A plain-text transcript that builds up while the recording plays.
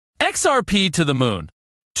XRP to the moon.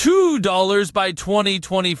 $2 by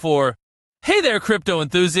 2024. Hey there, crypto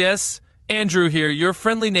enthusiasts. Andrew here, your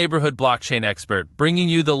friendly neighborhood blockchain expert, bringing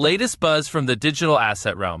you the latest buzz from the digital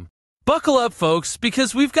asset realm. Buckle up, folks,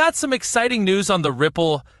 because we've got some exciting news on the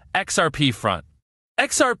Ripple XRP front.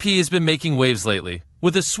 XRP has been making waves lately,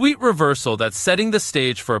 with a sweet reversal that's setting the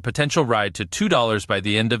stage for a potential ride to $2 by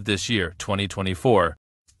the end of this year, 2024.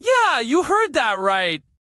 Yeah, you heard that right.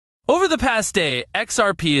 Over the past day,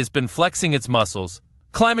 XRP has been flexing its muscles,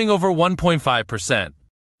 climbing over 1.5%.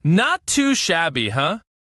 Not too shabby, huh?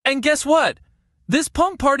 And guess what? This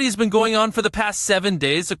pump party has been going on for the past 7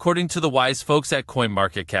 days, according to the wise folks at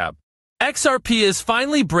CoinMarketCap. XRP is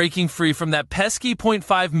finally breaking free from that pesky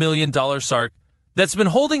 $0.5 million SARK that's been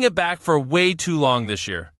holding it back for way too long this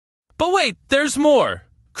year. But wait, there's more.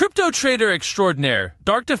 Crypto trader extraordinaire,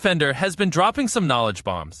 Dark Defender, has been dropping some knowledge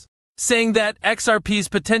bombs, saying that XRP's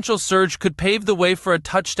potential surge could pave the way for a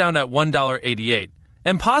touchdown at $1.88,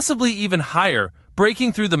 and possibly even higher,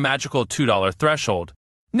 breaking through the magical $2 threshold.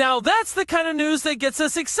 Now that's the kind of news that gets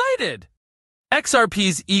us excited!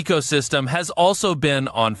 XRP's ecosystem has also been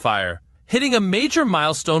on fire, hitting a major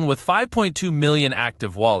milestone with 5.2 million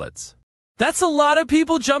active wallets. That's a lot of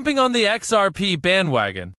people jumping on the XRP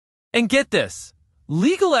bandwagon. And get this,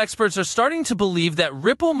 legal experts are starting to believe that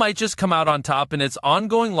Ripple might just come out on top in its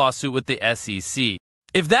ongoing lawsuit with the SEC.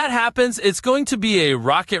 If that happens, it's going to be a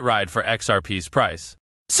rocket ride for XRP's price.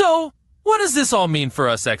 So, what does this all mean for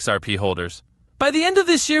us XRP holders? By the end of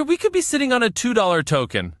this year, we could be sitting on a $2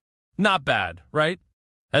 token. Not bad, right?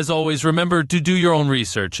 As always, remember to do your own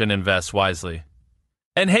research and invest wisely.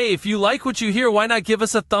 And hey, if you like what you hear, why not give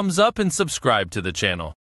us a thumbs up and subscribe to the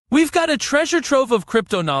channel? We've got a treasure trove of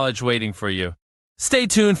crypto knowledge waiting for you. Stay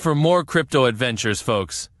tuned for more crypto adventures,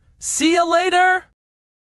 folks. See you later!